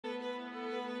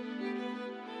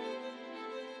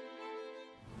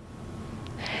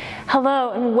Hello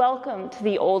and welcome to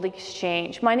the Old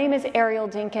Exchange. My name is Ariel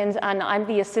Dinkins and I'm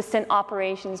the Assistant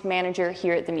Operations Manager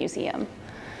here at the museum.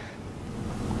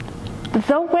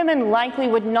 Though women likely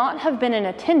would not have been in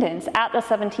attendance at the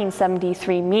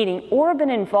 1773 meeting or been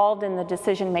involved in the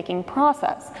decision-making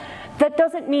process, that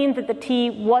doesn't mean that the tea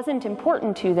wasn't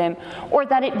important to them or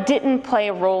that it didn't play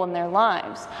a role in their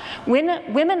lives.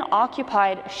 Women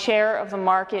occupied a share of the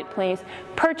marketplace,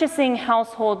 purchasing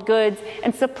household goods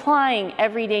and supplying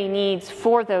everyday needs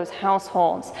for those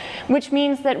households, which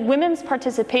means that women's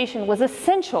participation was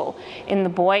essential in the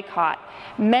boycott.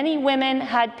 Many women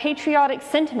had patriotic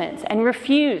sentiments and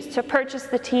refused to purchase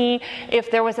the tea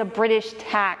if there was a British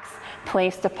tax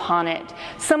placed upon it.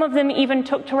 Some of them even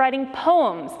took to writing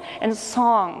poems and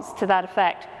songs to that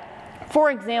effect.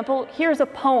 For example, here's a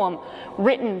poem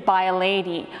written by a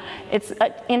lady. It's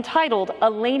entitled, "A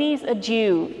Lady's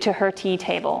Adieu to Her Tea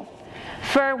Table."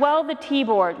 Farewell the tea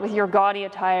board with your gaudy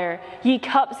attire, ye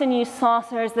cups and ye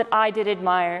saucers that I did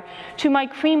admire. To my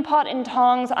cream pot and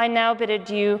tongs I now bid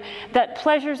adieu, that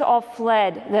pleasures all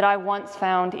fled that I once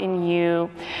found in you.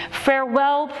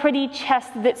 Farewell pretty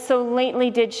chest that so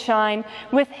lately did shine,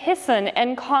 with Hisson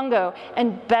and Congo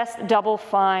and best double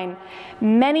fine.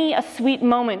 Many a sweet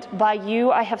moment by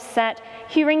you I have sat,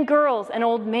 hearing girls and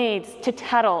old maids to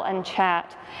tattle and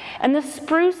chat. And the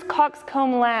spruce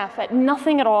coxcomb laugh at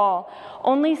nothing at all,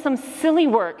 only some silly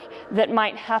work that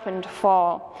might happen to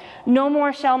fall. No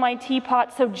more shall my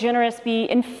teapot so generous be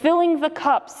in filling the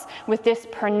cups with this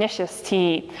pernicious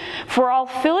tea. For I'll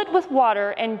fill it with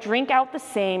water and drink out the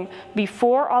same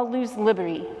before I'll lose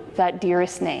liberty, that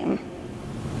dearest name.